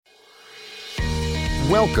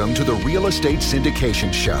Welcome to the Real Estate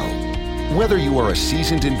Syndication Show. Whether you are a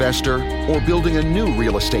seasoned investor or building a new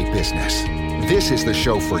real estate business, this is the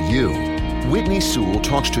show for you. Whitney Sewell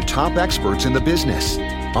talks to top experts in the business.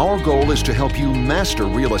 Our goal is to help you master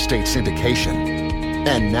real estate syndication.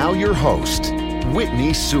 And now your host,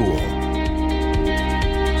 Whitney Sewell.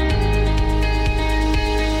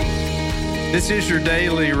 This is your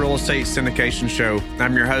daily real estate syndication show.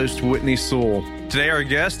 I'm your host, Whitney Sewell. Today, our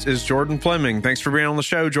guest is Jordan Fleming. Thanks for being on the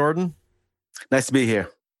show, Jordan. Nice to be here.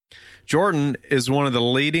 Jordan is one of the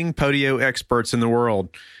leading Podio experts in the world.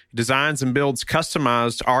 He designs and builds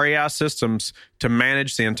customized REI systems to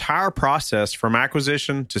manage the entire process from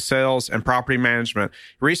acquisition to sales and property management.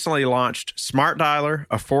 He recently launched Smart Dialer,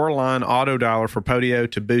 a 4-line auto dialer for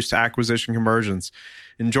Podio to boost acquisition conversions.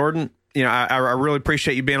 And Jordan, I really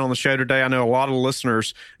appreciate you being on the show today. I know a lot of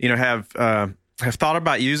listeners, have thought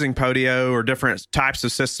about using Podio or different types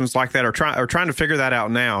of systems like that, or trying to figure that out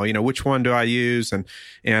now. Which one do I use?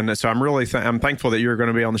 And so I'm really I'm thankful that you're going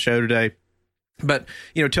to be on the show today. But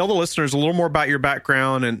tell the listeners a little more about your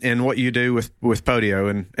background and what you do with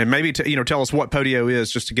Podio, and maybe tell us what Podio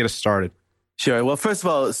is, just to get us started. Sure. Well, first of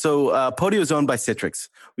all, so Podio is owned by Citrix,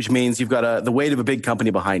 which means you've got the weight of a big company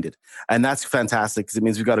behind it. And that's fantastic because it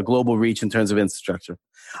means we've got a global reach in terms of infrastructure.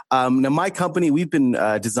 Now, my company, we've been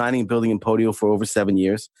designing and building in Podio for over 7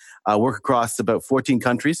 years, work across about 14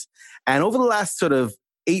 countries. And over the last sort of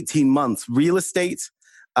 18 months, real estate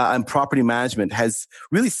and property management has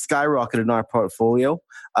really skyrocketed in our portfolio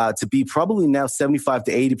to be probably now 75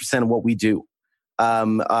 to 80% of what we do.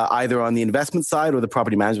 Either on the investment side or the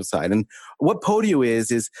property management side. And what Podio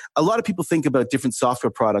is a lot of people think about different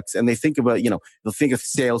software products, and they think about, they'll think of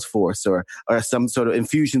Salesforce or some sort of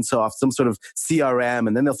Infusionsoft, some sort of CRM,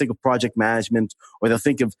 and then they'll think of project management, or they'll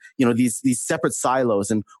think of, these separate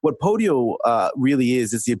silos. And what Podio really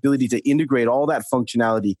is the ability to integrate all that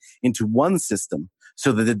functionality into one system,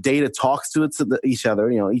 so that the data talks to each other,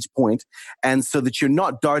 each point, and so that you're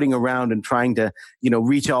not darting around and trying to,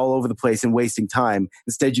 reach all over the place and wasting time.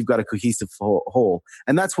 Instead, you've got a cohesive whole.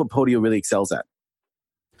 And that's what Podio really excels at.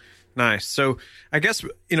 Nice. So I guess,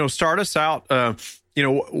 start us out,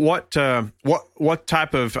 what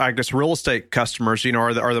type of, I guess, real estate customers,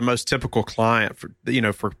 are the most typical client for,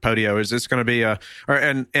 for Podio? Is this going to be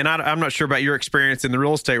I'm not sure about your experience in the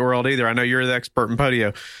real estate world either. I know you're the expert in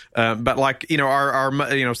Podio, but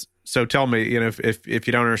so tell me, if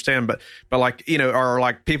you don't understand, but are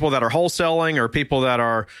like people that are wholesaling, or people that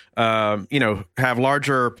are, have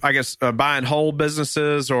larger, I guess, buy and hold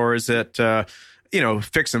businesses, or is it,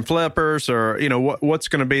 fix and flippers, or, what's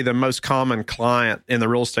going to be the most common client in the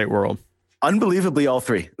real estate world? Unbelievably, all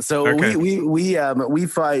three. So okay. we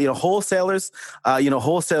find, wholesalers,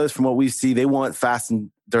 wholesalers from what we see, they want fast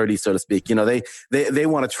and dirty, so to speak. They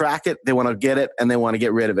want to track it, they want to get it, and they want to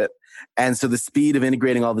get rid of it. And so the speed of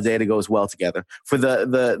integrating all the data goes well together. For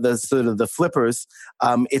the sort of the flippers,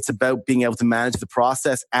 it's about being able to manage the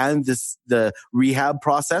process and the rehab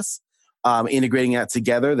process. Integrating that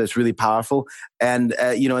together, that's really powerful. And,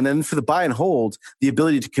 and then for the buy and hold, the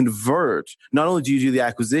ability to convert, not only do you do the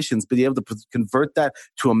acquisitions, but you're able to convert that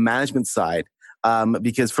to a management side.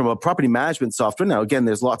 Because from a property management software, now again,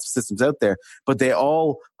 there's lots of systems out there, but they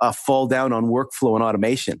all fall down on workflow and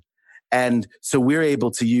automation. And so we're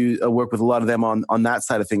able to work with a lot of them on that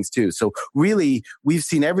side of things too. So really, we've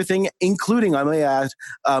seen everything, including, I may add,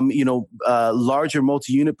 larger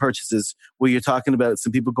multi-unit purchases where you're talking about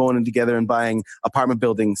some people going in together and buying apartment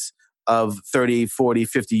buildings of 30, 40,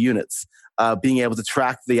 50 units, being able to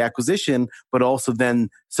track the acquisition, but also then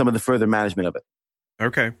some of the further management of it.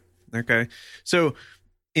 Okay. So,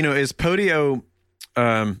 is Podio,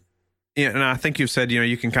 and I think you've said,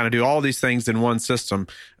 you can kind of do all these things in one system,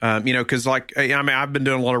 because I've been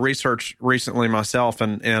doing a lot of research recently myself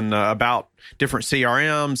and about different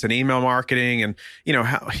CRMs and email marketing and,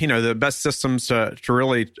 how, the best systems to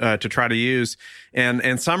really, to try to use.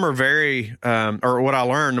 And some are very, or what I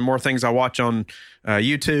learned, the more things I watch on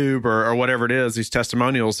YouTube or whatever it is, these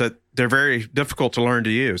testimonials, that they're very difficult to learn to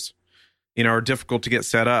use, or difficult to get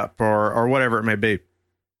set up or whatever it may be.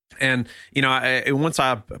 And, once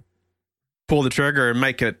I pull the trigger and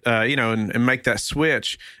make it, and make that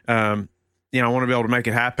switch, I want to be able to make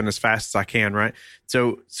it happen as fast as I can, right?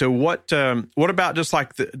 So what about just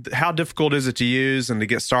like how difficult is it to use and to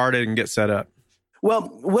get started and get set up? Well,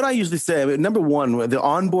 what I usually say, number one, the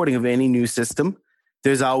onboarding of any new system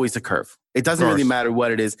there's always a curve. It doesn't really matter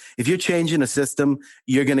what it is. If you're changing a system,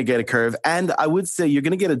 you're going to get a curve. And I would say you're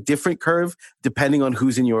going to get a different curve depending on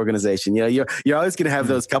who's in your organization. You know, you're always going to have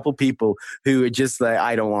those couple people who are just like,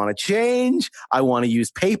 I don't want to change. I want to use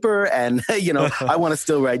paper and, you know, I want to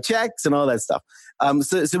still write checks and all that stuff.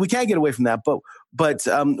 So we can't get away from that. But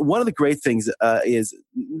one of the great things is,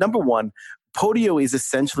 number one, Podio is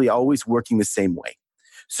essentially always working the same way.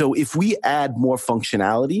 So if we add more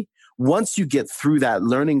functionality, once you get through that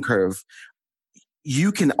learning curve,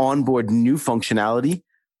 you can onboard new functionality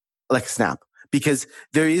like a snap because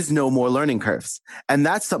there is no more learning curves. And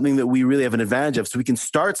that's something that we really have an advantage of. So we can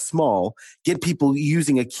start small, get people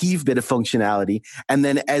using a key bit of functionality. And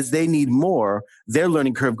then as they need more, their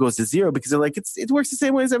learning curve goes to zero because they're like, it works the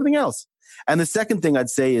same way as everything else. And the second thing I'd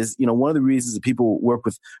say is, you know, one of the reasons that people work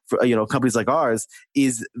with, you know, companies like ours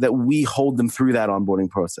is that we hold them through that onboarding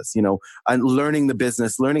process, you know, and learning the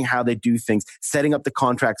business, learning how they do things, setting up the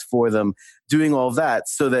contracts for them, doing all of that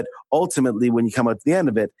so that ultimately when you come out to the end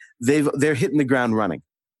of it, they're hitting the ground running.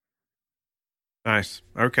 Nice.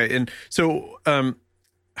 Okay. And so,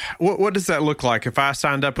 what does that look like? If I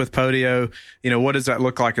signed up with Podio, you know, what does that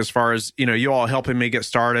look like as far as, you know, you all helping me get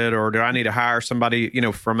started, or do I need to hire somebody, you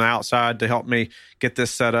know, from the outside to help me get this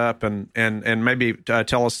set up and maybe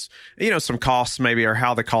tell us, you know, some costs maybe or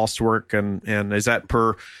how the costs work and is that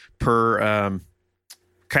per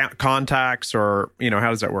contacts or, you know, how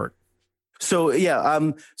does that work? So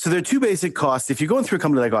so there are two basic costs. If you're going through a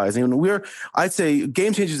company like ours, and I'd say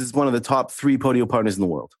Gamechangers is one of the top 3 Podio partners in the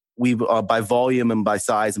world. We by volume and by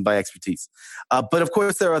size and by expertise. But of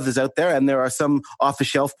course, there are others out there, and there are some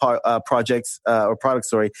off-the-shelf products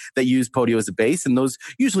that use Podio as a base, and those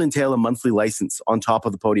usually entail a monthly license on top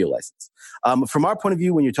of the Podio license. From our point of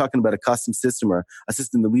view, when you're talking about a custom system or a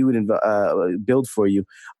system that we would build for you,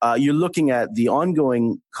 you're looking at the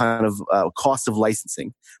ongoing kind of cost of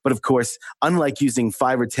licensing. But of course, unlike using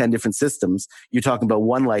 5 or 10 different systems, you're talking about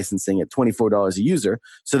one licensing at $24 a user.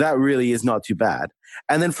 So that really is not too bad.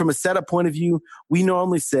 And then from a setup point of view, we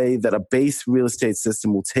normally say that a base real estate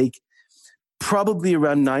system will take probably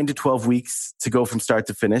around 9 to 12 weeks to go from start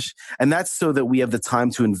to finish. And that's so that we have the time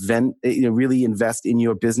to really invest in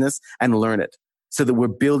your business and learn it so that we're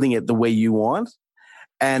building it the way you want.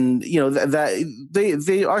 And, you know,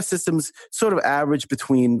 our systems sort of average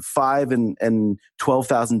between $5,000 and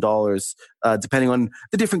 $12,000, depending on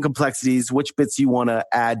the different complexities, which bits you want to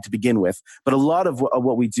add to begin with. But a lot of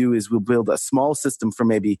what we do is we'll build a small system for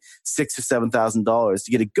maybe $6,000 or $7,000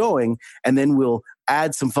 to get it going. And then we'll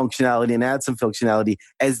add some functionality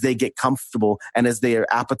as they get comfortable and as their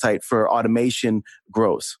appetite for automation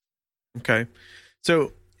grows. Okay.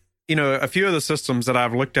 So, you know, a few of the systems that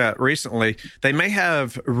I've looked at recently, they may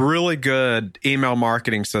have really good email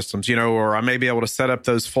marketing systems, you know, or I may be able to set up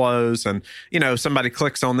those flows and, you know, somebody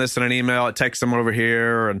clicks on this in an email, it takes them over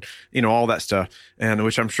here and, you know, all that stuff, and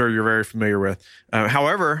which I'm sure you're very familiar with.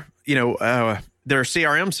 However, you know, their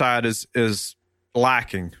CRM side is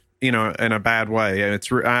lacking, you know, in a bad way. And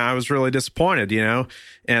I was really disappointed, you know,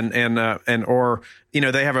 or, you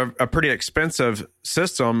know, they have a pretty expensive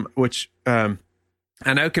system, which,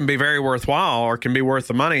 I know can be very worthwhile or can be worth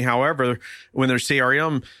the money. However, when there's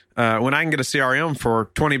CRM, when I can get a CRM for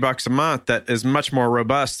 $20 a month that is much more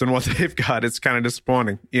robust than what they've got, it's kind of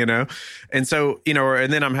disappointing, you know? And so, you know,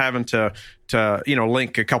 and then I'm having to, you know,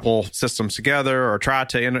 link a couple systems together or try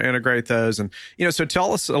to integrate those. And, you know, so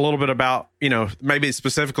tell us a little bit about, you know, maybe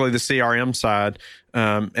specifically the CRM side,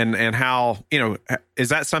 and how, you know, is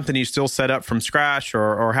that something you still set up from scratch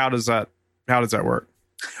or how does that work?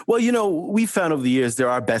 Well, you know, we found over the years there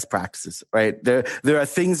are best practices, right? There are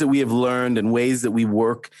things that we have learned and ways that we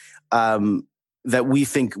work that we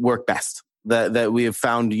think work best, that we have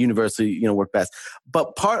found universally, you know, work best.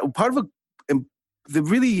 But part of the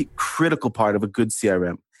really critical part of a good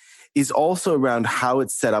CRM is also around how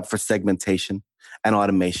it's set up for segmentation and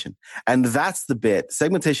automation. And that's the bit.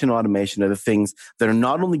 Segmentation and automation are the things that are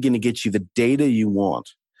not only going to get you the data you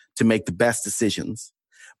want to make the best decisions,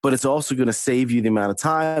 but it's also going to save you the amount of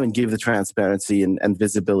time and give the transparency and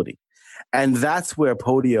visibility. And that's where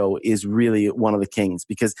Podio is really one of the kings,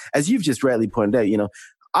 because as you've just rightly pointed out, you know,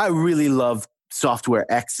 I really love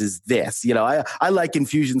software X's this. You know, I like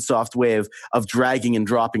Infusionsoft's way of dragging and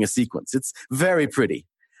dropping a sequence. It's very pretty.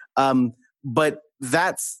 But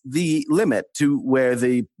that's the limit to where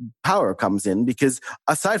the power comes in, because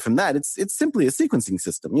aside from that, it's simply a sequencing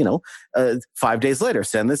system. You know, 5 days later,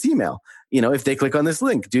 send this email. You know, if they click on this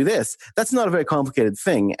link, do this. That's not a very complicated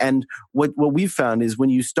thing. And what we've found is when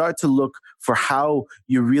you start to look for how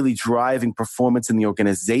you're really driving performance in the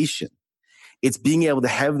organization, It's being able to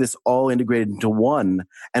have this all integrated into one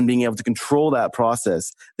and being able to control that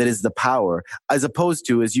process that is the power, as opposed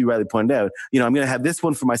to, as you rightly pointed out, I'm going to have this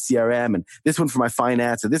one for my CRM and this one for my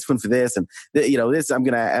finance and this one for this. And, this, I'm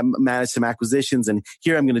going to manage some acquisitions and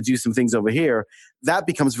here I'm going to do some things over here. That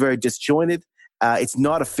becomes very disjointed. It's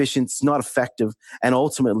not efficient. It's not effective. And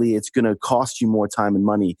ultimately, it's going to cost you more time and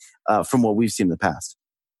money from what we've seen in the past.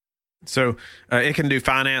 So it can do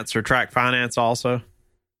finance or track finance also?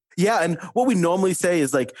 Yeah. And what we normally say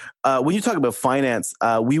is like, when you talk about finance,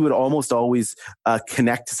 we would almost always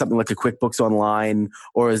connect to something like a QuickBooks Online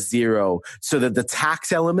or a Xero so that the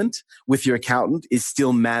tax element with your accountant is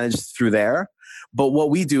still managed through there. But what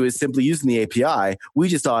we do is simply using the API, we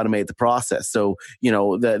just automate the process. So,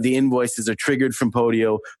 the invoices are triggered from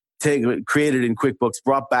Podio, created in QuickBooks,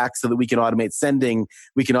 brought back so that we can automate sending.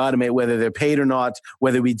 We can automate whether they're paid or not,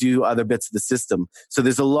 whether we do other bits of the system. So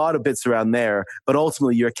there's a lot of bits around there, but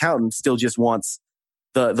ultimately your accountant still just wants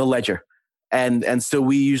the ledger. And so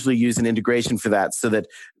we usually use an integration for that so that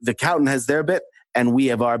the accountant has their bit and we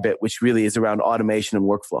have our bit, which really is around automation and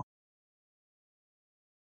workflow.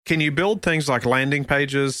 Can you build things like landing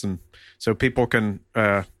pages and so people can,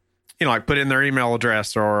 like put in their email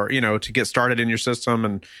address or, to get started in your system?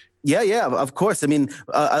 And Yeah, of course. I mean,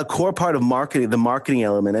 a core part of marketing, the marketing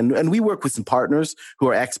element, and we work with some partners who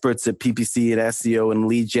are experts at PPC and SEO and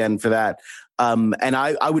lead gen for that. And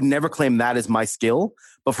I would never claim that as my skill,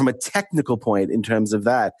 but from a technical point in terms of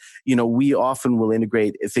that, we often will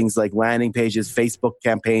integrate things like landing pages, Facebook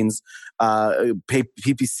campaigns,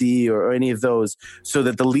 PPC or any of those so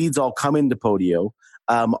that the leads all come into Podio.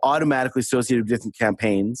 Automatically associated with different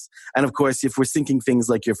campaigns. And of course, if we're syncing things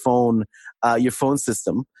like your phone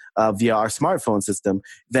system via our smartphone system,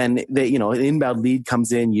 then an inbound lead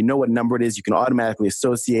comes in, you know what number it is, you can automatically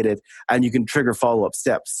associate it, and you can trigger follow-up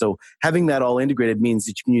steps. So having that all integrated means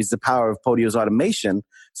that you can use the power of Podio's automation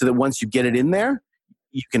so that once you get it in there,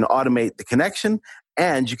 you can automate the connection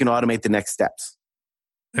and you can automate the next steps.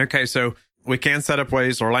 Okay, so we can set up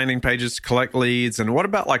ways or landing pages to collect leads. And what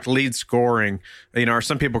about like lead scoring? Or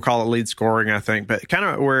some people call it lead scoring, I think, but kind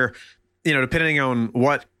of where, depending on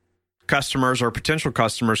what customers or potential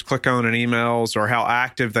customers click on in emails or how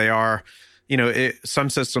active they are, some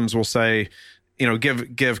systems will say,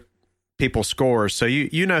 give people scores. So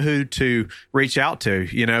you know who to reach out to,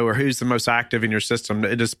 or who's the most active in your system.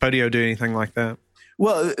 Does Podio do anything like that?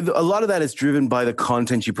 Well, a lot of that is driven by the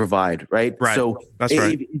content you provide, right? Right. So that's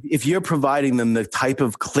right. If you're providing them the type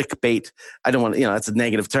of clickbait, I don't want, that's a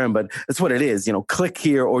negative term, but that's what it is. Click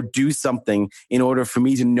here or do something in order for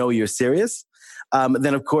me to know you're serious.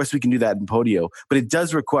 Then of course we can do that in Podio, but it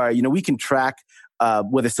does require, we can track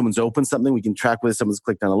whether someone's opened something, we can track whether someone's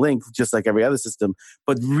clicked on a link, just like every other system.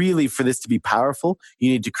 But really, for this to be powerful,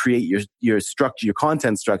 you need to create your structure, your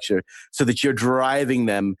content structure, so that you're driving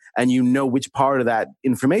them and you know which part of that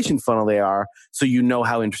information funnel they are, so you know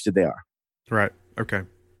how interested they are. Right. Okay.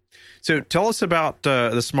 So tell us about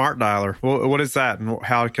the Smart Dialer. What is that, and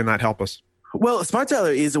how can that help us? Well, Smart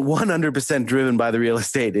Dialer is 100% driven by the real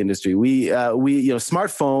estate industry.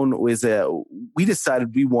 Smartphone we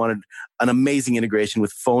decided we wanted an amazing integration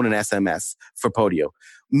with phone and SMS for Podio,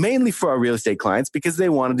 mainly for our real estate clients because they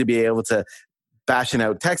wanted to be able to bashing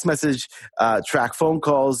out text message, track phone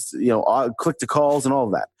calls, click to calls and all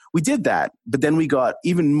of that. We did that, but then we got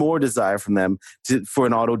even more desire from them for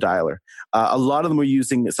an auto dialer. A lot of them were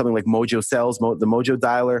using something like Mojo Sells, the Mojo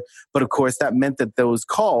dialer, but of course that meant that those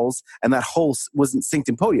calls and that whole wasn't synced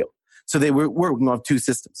in Podio. So they were working on two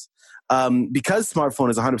systems. Because smartphone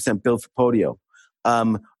is 100% built for Podio,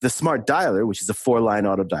 the Smart Dialer, which is a 4-line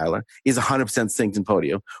auto dialer, is 100% synced in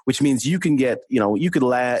Podio, which means you can get, you could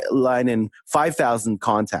line in 5,000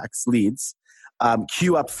 contacts, leads,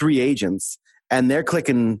 queue up 3 agents, and they're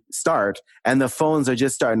clicking start, and the phones are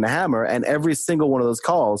just starting to hammer, and every single one of those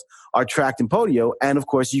calls are tracked in Podio, and of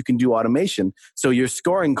course you can do automation. So you're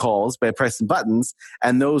scoring calls by pressing buttons,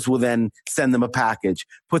 and those will then send them a package,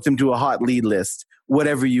 put them to a hot lead list,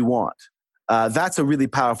 whatever you want. That's a really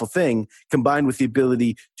powerful thing, combined with the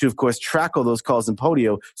ability to, of course, track all those calls in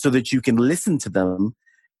Podio so that you can listen to them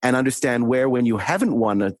and understand where, when you haven't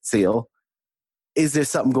won a sale, is there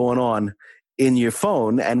something going on in your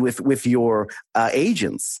phone and with your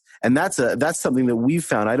agents. And that's something that we've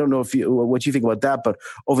found. I don't know what you think about that, but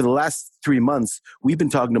over the last 3 months, we've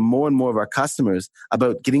been talking to more and more of our customers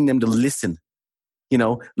about getting them to listen.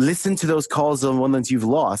 Listen to those calls on one that you've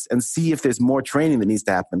lost and see if there's more training that needs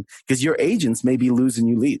to happen, because your agents may be losing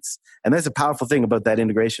you leads. And that's a powerful thing about that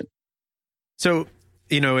integration. So,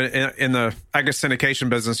 in the, I guess, syndication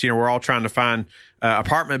business, we're all trying to find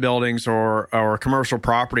apartment buildings or commercial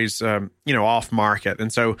properties, off market.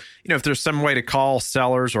 And so, if there's some way to call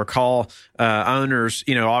sellers or call owners,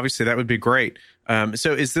 obviously that would be great.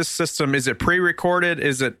 So is this system, is it pre-recorded?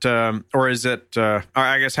 Is it, or is it, or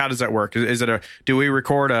I guess, how does that work? Is it do we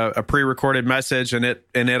record a pre-recorded message and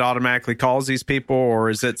it automatically calls these people, or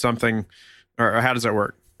is it something, or how does that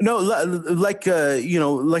work? No, like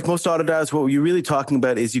most auto dialers, what you're really talking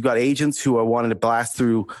about is you've got agents who are wanting to blast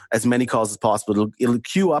through as many calls as possible. It'll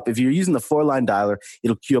queue up. If you're using the 4-line dialer,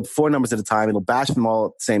 it'll queue up 4 numbers at a time. It'll bash them all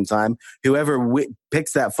at the same time. Whoever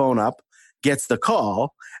picks that phone up gets the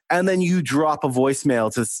call, and then you drop a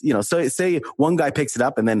voicemail to, so say one guy picks it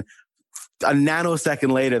up, and then a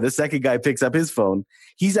nanosecond later, the second guy picks up his phone.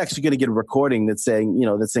 He's actually going to get a recording that's saying,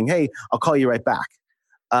 hey, I'll call you right back.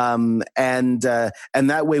 And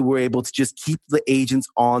that way we're able to just keep the agents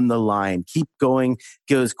on the line, keep going,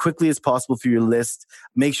 go as quickly as possible through your list,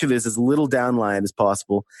 make sure there's as little downline as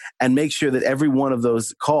possible, and make sure that every one of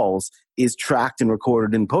those calls is tracked and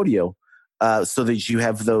recorded in Podio, so that you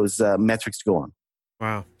have those metrics to go on.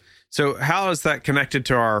 Wow. So how is that connected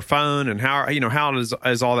to our phone, and how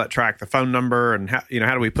does all that track the phone number, and how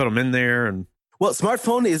do we put them in there? And well,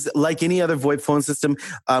 smartphone is like any other VoIP phone system.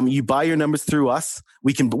 You buy your numbers through us.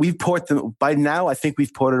 We port them. By now, I think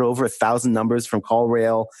we've ported over 1,000 numbers from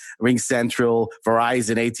CallRail, RingCentral,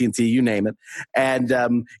 Verizon, AT&T, you name it.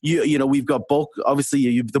 And we've got bulk.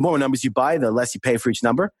 Obviously, the more numbers you buy, the less you pay for each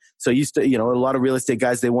number. So a lot of real estate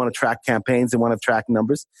guys, they want to track campaigns, they want to track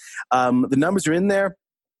numbers. The numbers are in there.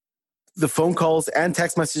 The phone calls and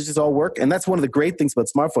text messages all work, and that's one of the great things about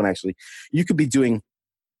smartphone. Actually, you could be doing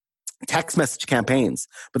text message campaigns.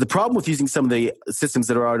 But the problem with using some of the systems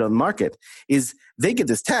that are out on the market is they get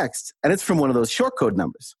this text and it's from one of those short code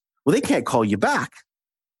numbers. Well, they can't call you back.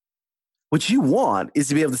 What you want is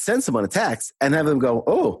to be able to send someone a text and have them go,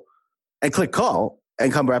 oh, and click call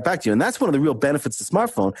and come right back to you. And that's one of the real benefits of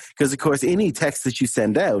smartphone, because of course, any text that you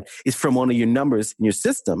send out is from one of your numbers in your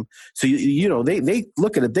system. So, they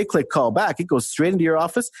look at it, they click call back, it goes straight into your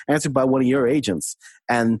office, answered by one of your agents.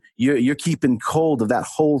 And you're keeping hold of that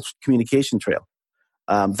whole communication trail.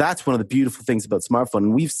 That's one of the beautiful things about smartphone.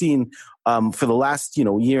 And we've seen for the last,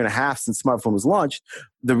 year and a half since smartphone was launched,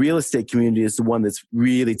 the real estate community is the one that's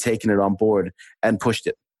really taken it on board and pushed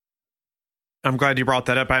it. I'm glad you brought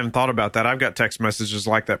that up. I haven't thought about that. I've got text messages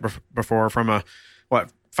like that before from a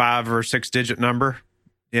 5 or 6 digit number.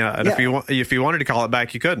 Yeah, and if you wanted to call it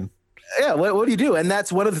back, you couldn't. Yeah, what do you do? And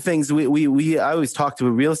that's one of the things I always talk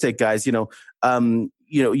to real estate guys. You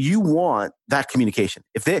want that communication.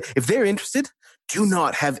 If they're interested, do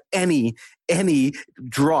not have any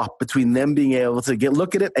drop between them being able to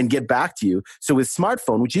look at it and get back to you. So with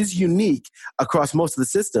smartphone, which is unique across most of the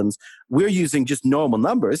systems, we're using just normal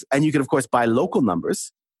numbers, and you can of course buy local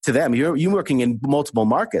numbers to them. You're working in multiple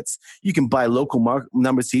markets. You can buy local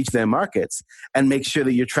numbers to each of their markets and make sure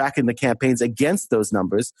that you're tracking the campaigns against those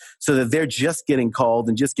numbers, so that they're just getting called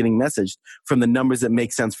and just getting messaged from the numbers that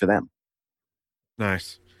make sense for them.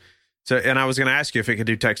 Nice. So, and I was going to ask you if it could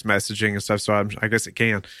do text messaging and stuff. So I guess it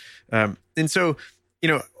can. And so,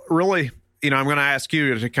 really, I'm going to ask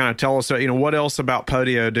you to kind of tell us, what else about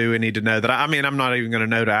Podio do we need to know that? I'm not even going to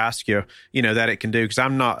know to ask you, that it can do, because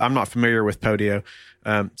I'm not familiar with Podio.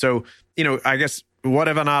 So, I guess, what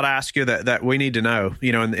have I not asked you that we need to know?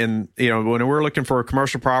 And when we're looking for a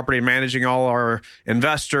commercial property, managing all our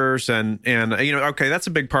investors and okay, that's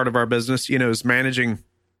a big part of our business. Is managing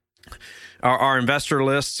our investor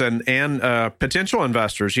lists and potential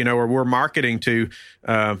investors. Where we're marketing to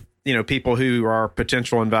people who are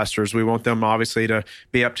potential investors. We want them obviously to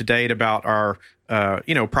be up to date about our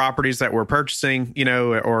properties that we're purchasing,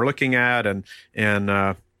 or looking at, and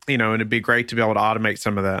it'd be great to be able to automate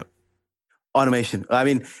some of that. Automation. I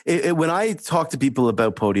mean, when I talk to people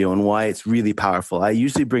about Podio and why it's really powerful, I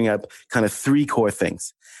usually bring up kind of 3 core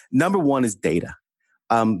things. Number one is data.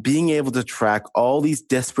 Being able to track all these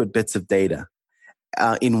disparate bits of data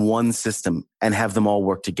in one system and have them all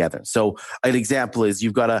work together. So an example is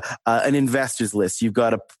you've got an investors list, you've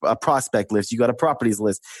got a prospect list, you've got a properties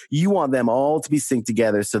list. You want them all to be synced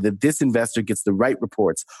together so that this investor gets the right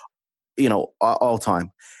reports, all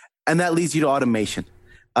time. And that leads you to automation.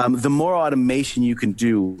 The more automation you can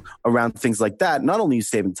do around things like that, not only are you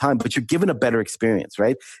saving time, but you're given a better experience,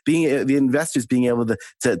 right? The investors being able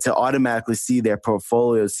to automatically see their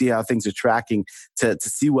portfolios, see how things are tracking, to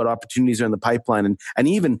see what opportunities are in the pipeline, and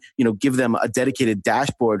even give them a dedicated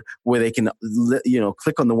dashboard where they can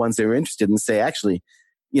click on the ones they're interested in and say, actually,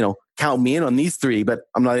 count me in on these three, but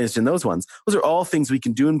I'm not interested in those ones. Those are all things we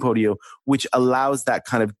can do in Podio, which allows that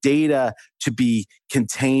kind of data to be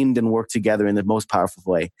contained and work together in the most powerful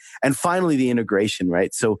way. And finally, the integration,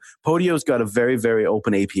 right? So Podio's got a very, very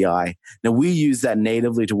open API. Now, we use that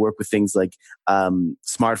natively to work with things like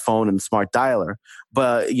smartphone and smart dialer,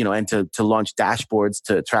 but, and to launch dashboards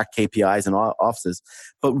to track KPIs and offices.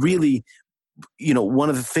 But really, one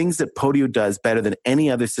of the things that Podio does better than any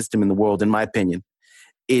other system in the world, in my opinion,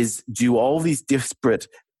 is do all these disparate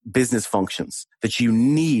business functions that you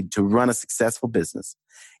need to run a successful business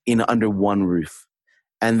in under one roof.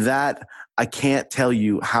 And that, I can't tell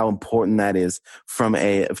you how important that is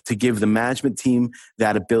to give the management team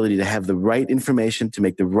that ability to have the right information, to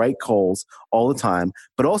make the right calls all the time,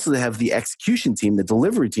 but also to have the execution team, the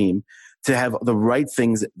delivery team, to have the right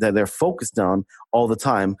things that they're focused on all the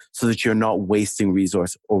time so that you're not wasting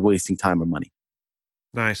resource or wasting time or money.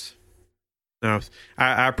 Nice. No,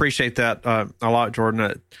 I appreciate that a lot,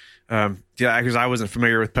 Jordan. Because I wasn't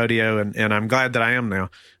familiar with Podio, and I'm glad that I am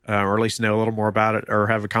now, or at least know a little more about it, or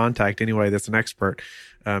have a contact anyway that's an expert.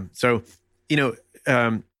 Jordan,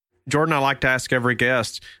 I like to ask every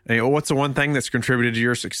guest, what's the one thing that's contributed to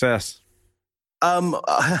your success?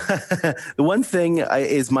 The one thing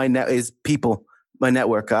is people. My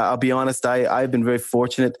network. I'll be honest. I've been very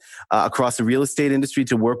fortunate across the real estate industry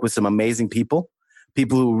to work with some amazing people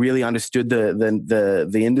who really understood the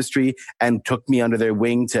industry and took me under their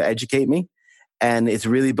wing to educate me. And it's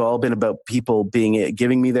really all been about people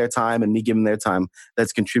giving me their time and me giving their time.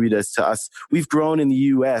 That's contributed to us. We've grown in the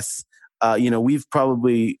U.S. We've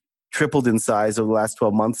probably tripled in size over the last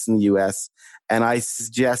 12 months in the U.S. And I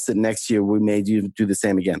suggest that next year we may do the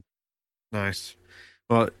same again. Nice.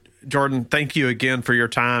 Well, Jordan, thank you again for your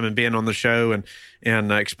time and being on the show and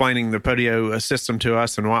explaining the Podio system to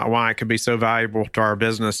us and why it can be so valuable to our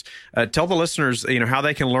business. Tell the listeners, how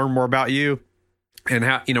they can learn more about you and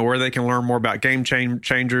how, where they can learn more about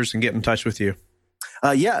Gamechangers and get in touch with you.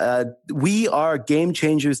 We are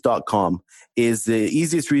Gamechangers.com is the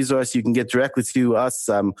easiest resource. You can get directly to us.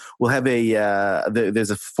 We'll have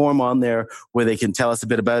there's a form on there where they can tell us a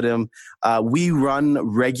bit about him. We run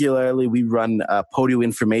regularly. We run Podio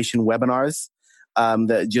information webinars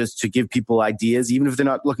that just to give people ideas, even if they're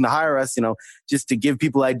not looking to hire us, just to give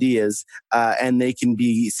people ideas. And they can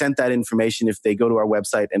be sent that information if they go to our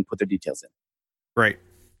website and put their details in.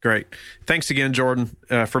 Great. Thanks again, Jordan,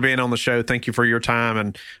 for being on the show. Thank you for your time,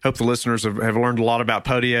 and hope the listeners have learned a lot about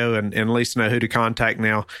Podio and at least know who to contact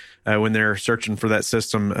now when they're searching for that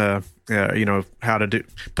system, how to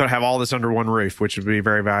have all this under one roof, which would be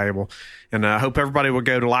very valuable. And I hope everybody will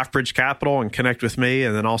go to LifeBridge Capital and connect with me,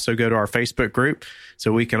 and then also go to our Facebook group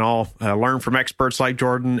so we can all learn from experts like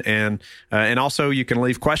Jordan, and also you can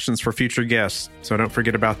leave questions for future guests. So don't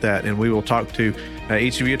forget about that, and we will talk to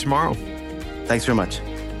each of you tomorrow. Thanks very much.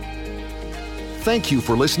 Thank you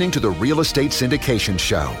for listening to the Real Estate Syndication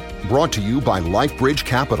Show, brought to you by LifeBridge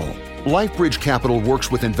Capital. LifeBridge Capital works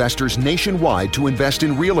with investors nationwide to invest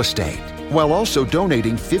in real estate, while also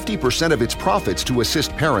donating 50% of its profits to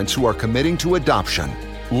assist parents who are committing to adoption.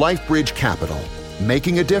 LifeBridge Capital,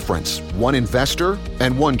 making a difference, one investor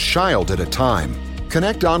and one child at a time.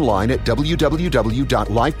 Connect online at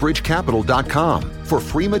www.lifebridgecapital.com for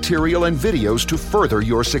free material and videos to further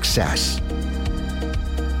your success.